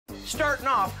Starting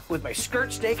off with my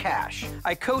skirt steak hash.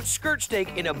 I coat skirt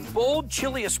steak in a bold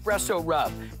chili espresso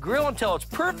rub. Grill until it's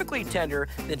perfectly tender,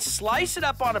 then slice it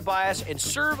up on a bias and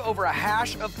serve over a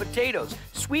hash of potatoes,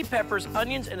 sweet peppers,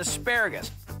 onions, and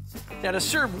asparagus. Now to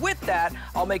serve with that,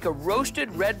 I'll make a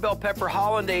roasted red bell pepper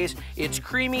Hollandaise. It's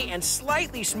creamy and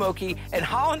slightly smoky, and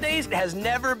Hollandaise has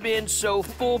never been so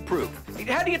foolproof. You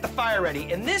had to get the fire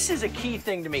ready, and this is a key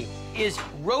thing to me, is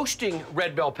roasting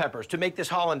red bell peppers to make this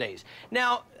Hollandaise.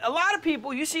 Now, a lot of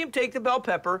people, you see them take the bell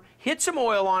pepper, hit some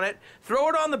oil on it, throw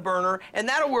it on the burner, and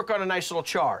that'll work on a nice little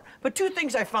char. But two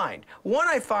things I find. One,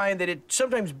 I find that it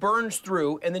sometimes burns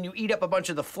through, and then you eat up a bunch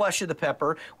of the flesh of the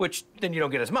pepper, which then you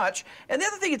don't get as much. And the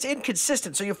other thing, it's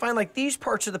inconsistent. So you'll find like these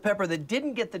parts of the pepper that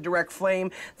didn't get the direct flame,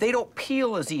 they don't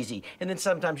peel as easy. And then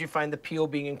sometimes you find the peel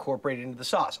being incorporated into the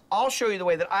sauce. I'll show you the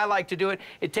way that I like to do it.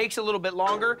 It takes a little bit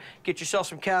longer. Get yourself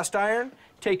some cast iron,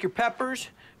 take your peppers,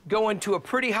 go into a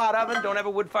pretty hot oven. Don't have a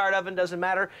wood-fired oven, doesn't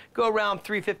matter. Go around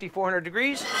 350, 400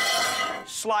 degrees.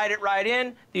 Slide it right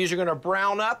in. These are gonna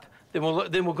brown up.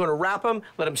 Then we're gonna wrap them,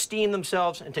 let them steam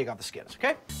themselves, and take off the skins,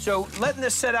 okay? So letting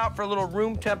this set out for a little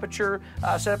room temperature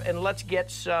setup, and let's get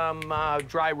some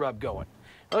dry rub going.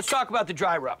 Let's talk about the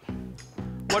dry rub.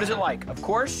 What is it like? Of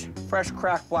course, fresh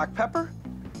cracked black pepper.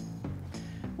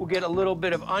 We'll get a little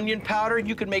bit of onion powder.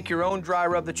 You can make your own dry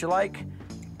rub that you like.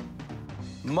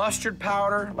 Mustard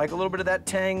powder, like a little bit of that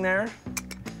tang there.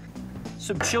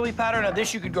 Some chili powder. Now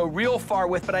this you could go real far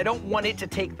with, but I don't want it to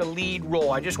take the lead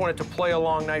role. I just want it to play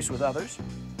along nice with others.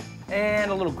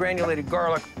 And a little granulated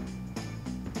garlic.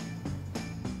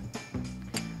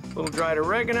 A little dried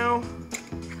oregano.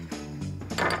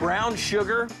 Brown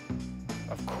sugar.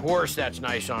 Of course that's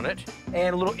nice on it.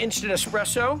 And a little instant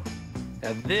espresso.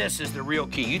 Now this is the real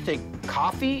key. You think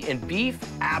coffee and beef?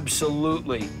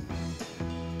 Absolutely.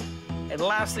 And the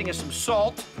last thing is some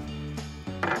salt.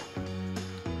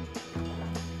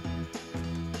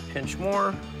 Pinch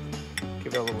more.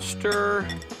 Give it a little stir.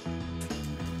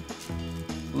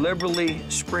 Liberally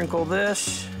sprinkle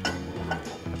this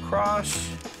across.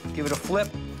 Give it a flip.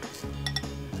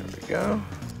 There we go.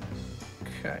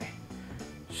 Okay.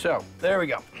 So, there we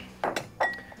go.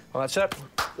 Well, that's it.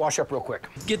 Wash up real quick.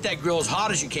 Get that grill as hot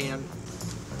as you can.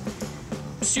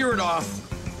 Sear it off.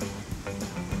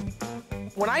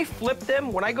 When I flip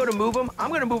them, when I go to move them,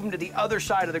 I'm gonna move them to the other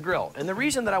side of the grill. And the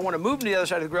reason that I wanna move them to the other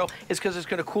side of the grill is because it's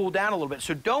gonna cool down a little bit.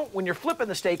 So don't, when you're flipping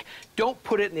the steak, don't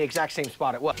put it in the exact same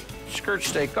spot it was. Skirt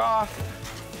steak off.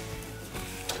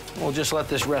 We'll just let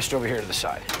this rest over here to the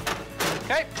side.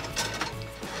 Okay?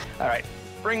 All right,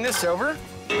 bring this over.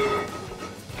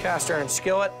 Cast iron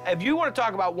skillet. If you want to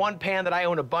talk about one pan that I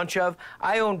own a bunch of,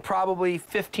 I own probably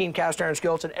 15 cast iron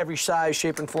skillets in every size,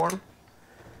 shape, and form.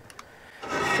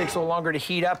 Takes a little longer to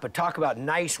heat up, but talk about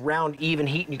nice, round, even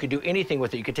heat, and you can do anything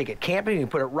with it. You can take it camping, you can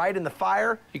put it right in the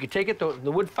fire, you can take it,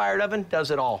 the wood-fired oven does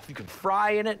it all. You can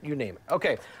fry in it, you name it.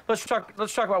 Okay, let's talk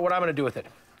about what I'm gonna do with it.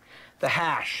 The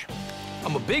hash.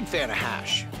 I'm a big fan of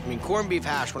hash. I mean, corned beef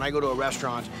hash, when I go to a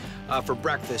restaurant for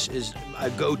breakfast, is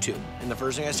a go-to. And the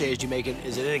first thing I say is, do you make it,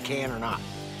 is it in a can or not?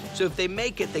 So if they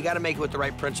make it, they gotta make it with the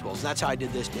right principles, and that's how I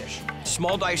did this dish.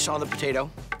 Small dice on the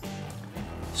potato,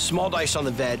 small dice on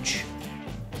the veg,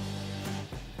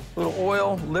 a little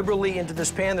oil liberally into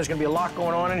this pan. There's gonna be a lot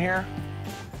going on in here.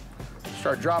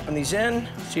 Start dropping these in,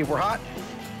 see if we're hot.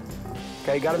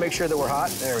 Okay, gotta make sure that we're hot.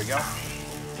 There we go.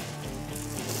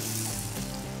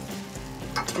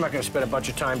 I'm not gonna spend a bunch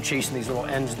of time chasing these little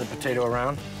ends of the potato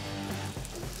around.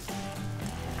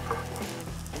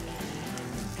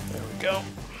 There we go.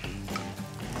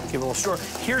 Give it a little stir.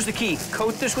 Here's the key.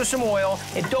 Coat this with some oil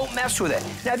and don't mess with it.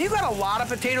 Now, if you've got a lot of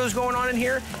potatoes going on in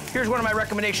here, here's one of my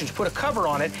recommendations. Put a cover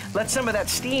on it. Let some of that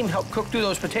steam help cook through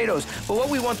those potatoes. But what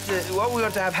we want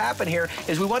to have happen here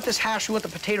is we want this hash, we want the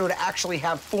potato to actually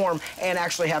have form and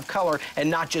actually have color and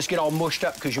not just get all mushed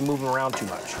up because you're moving around too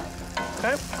much.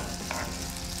 Okay?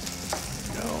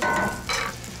 There we go.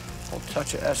 A little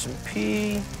touch of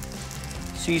S&P.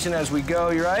 Season as we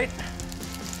go, you right?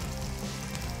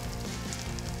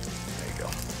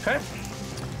 Okay.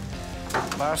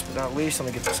 Last but not least, let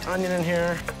me get this onion in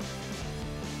here.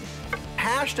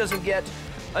 Hash doesn't get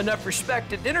enough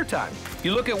respect at dinner time.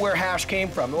 You look at where hash came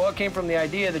from. Well, it came from the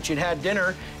idea that you'd had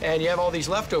dinner and you have all these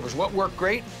leftovers. What worked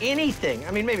great? Anything.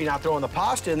 I mean, maybe not throwing the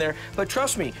pasta in there, but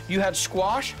trust me, you had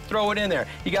squash, throw it in there.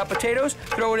 You got potatoes,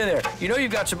 throw it in there. You know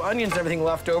you've got some onions and everything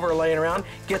left over or laying around,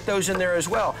 get those in there as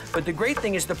well. But the great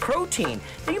thing is the protein.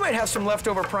 You might have some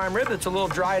leftover prime rib that's a little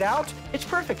dried out. It's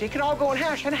perfect. It can all go in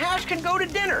hash, and hash can go to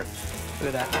dinner.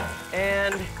 Look at that.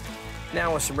 And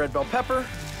now with some red bell pepper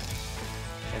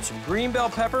and some green bell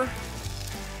pepper.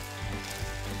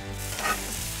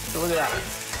 So look at that.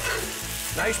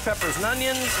 Nice peppers and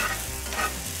onions.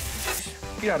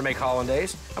 You know how to make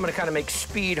hollandaise. I'm gonna kind of make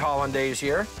speed hollandaise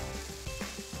here.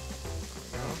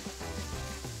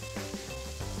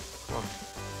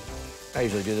 I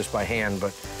usually do this by hand,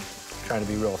 but I'm trying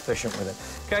to be real efficient with it.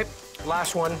 Okay,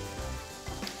 last one.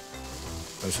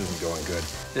 This isn't going good.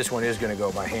 This one is gonna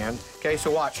go by hand. Okay,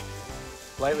 so watch.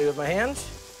 Lightly with my hands.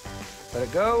 Let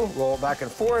it go, roll it back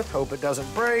and forth, hope it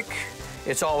doesn't break.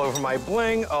 It's all over my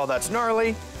bling. Oh, that's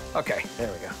gnarly. Okay,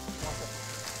 there we go.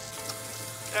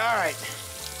 All right.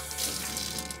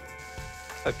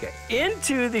 Okay,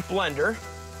 into the blender.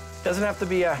 Doesn't have to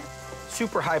be a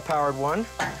super high-powered one,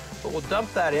 but we'll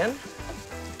dump that in.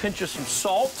 Pinch of some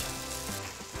salt.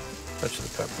 Touch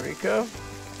the paprika.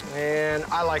 And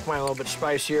I like mine a little bit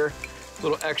spicier. A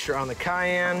little extra on the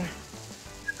cayenne.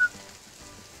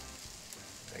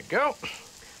 There you go.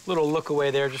 Little look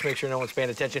away there, just make sure no one's paying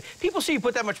attention. People see you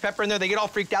put that much pepper in there, they get all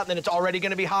freaked out, and then it's already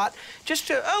gonna be hot. Just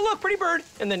to, oh look, pretty bird,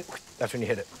 and then that's when you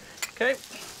hit it. Okay,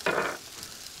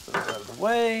 put that out of the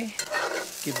way.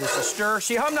 Give this a stir.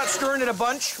 See how I'm not stirring it a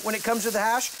bunch when it comes to the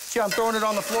hash? See how I'm throwing it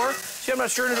on the floor? See how I'm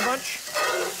not stirring it a bunch?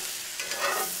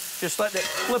 Just letting it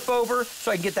flip over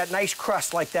so I can get that nice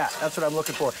crust like that. That's what I'm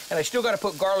looking for. And I still got to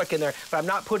put garlic in there, but I'm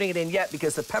not putting it in yet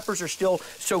because the peppers are still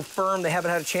so firm, they haven't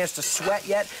had a chance to sweat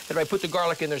yet, that if I put the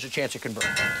garlic in, there's a chance it can burn.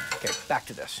 Okay, back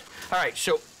to this. All right,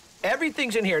 so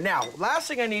everything's in here. Now, last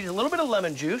thing I need is a little bit of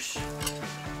lemon juice.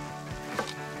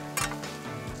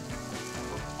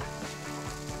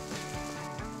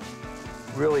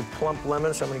 Really plump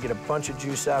lemon, so I'm gonna get a bunch of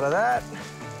juice out of that.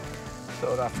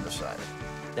 Throw it off to the side.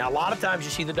 Now, a lot of times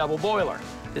you see the double boiler.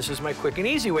 This is my quick and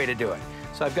easy way to do it.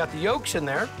 So I've got the yolks in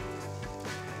there.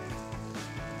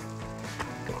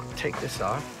 Come on, take this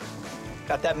off.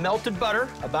 Got that melted butter,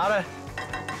 about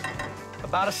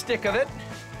a stick of it.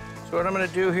 So what I'm gonna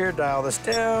do here, dial this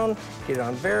down, get it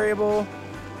on variable,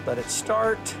 let it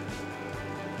start,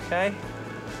 okay?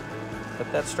 Let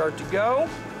that start to go.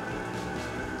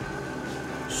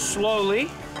 Slowly,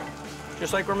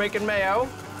 just like we're making mayo.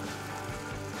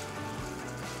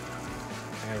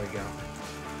 There we go.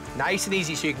 Nice and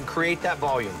easy so you can create that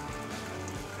volume.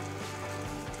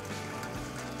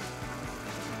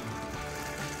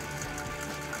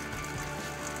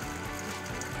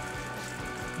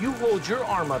 You hold your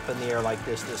arm up in the air like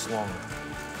this long.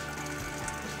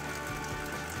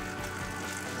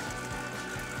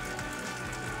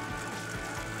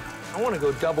 I want to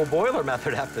go double boiler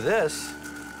method after this.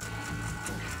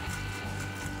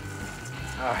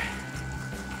 All right.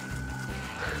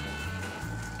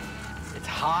 It's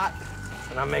hot,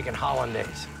 and I'm making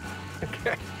hollandaise.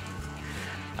 Okay.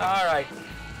 All right.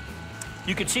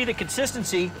 You can see the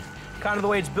consistency, kind of the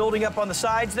way it's building up on the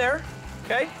sides there.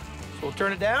 Okay. So we'll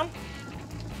turn it down.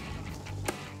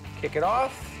 Kick it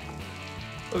off.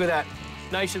 Look at that,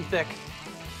 nice and thick.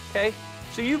 Okay.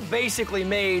 So you've basically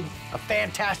made a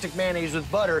fantastic mayonnaise with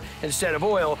butter instead of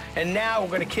oil, and now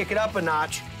we're gonna kick it up a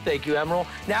notch. Thank you, Emerald.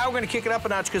 Now we're gonna kick it up a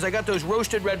notch because I got those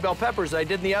roasted red bell peppers that I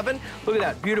did in the oven. Look at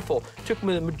that, beautiful. Took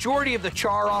the majority of the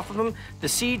char off of them, the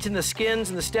seeds and the skins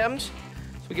and the stems. So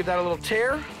we give that a little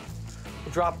tear.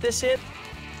 We'll drop this in,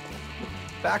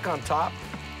 back on top.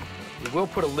 We will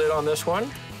put a lid on this one.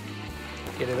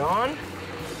 Get it on.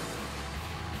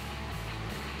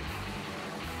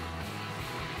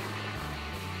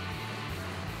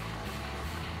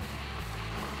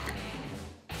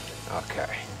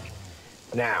 Okay,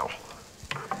 now,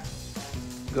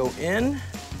 go in.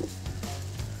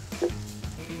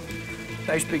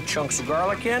 Nice big chunks of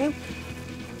garlic in.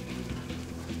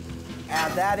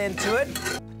 Add that into it.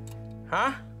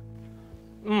 Huh?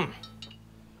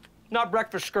 Not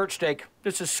breakfast skirt steak.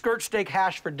 This is skirt steak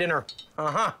hash for dinner.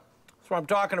 Uh-huh, that's what I'm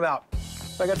talking about.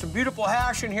 So I got some beautiful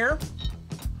hash in here.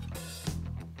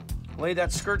 Lay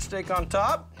that skirt steak on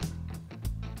top.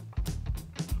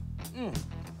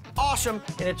 Awesome,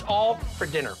 and it's all for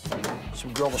dinner.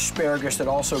 Some grilled asparagus that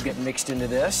also get mixed into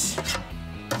this.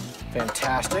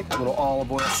 Fantastic, a little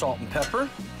olive oil, salt, and pepper.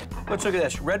 Let's look at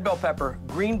this, red bell pepper,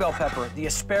 green bell pepper, the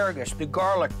asparagus, the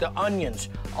garlic, the onions,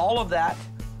 all of that.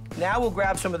 Now we'll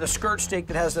grab some of the skirt steak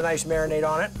that has the nice marinade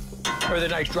on it, or the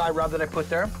nice dry rub that I put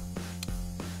there.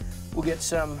 We'll get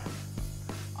some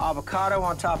avocado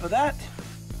on top of that.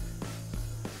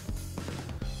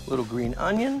 Little green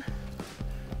onion.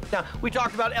 Now, we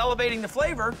talked about elevating the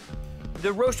flavor.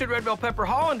 The roasted red bell pepper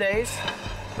hollandaise,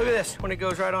 look at this, when it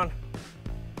goes right on.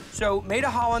 So, made a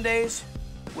hollandaise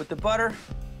with the butter,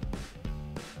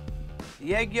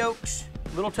 the egg yolks,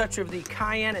 a little touch of the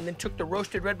cayenne, and then took the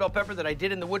roasted red bell pepper that I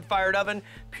did in the wood-fired oven,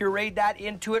 pureed that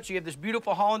into it, so you have this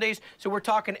beautiful hollandaise. So we're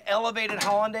talking elevated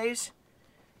hollandaise.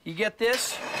 You get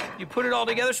this, you put it all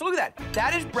together. So look at that.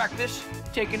 That is breakfast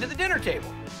taken to the dinner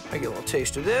table. I get a little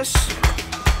taste of this.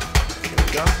 There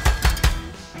we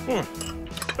go.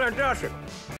 Fantastic.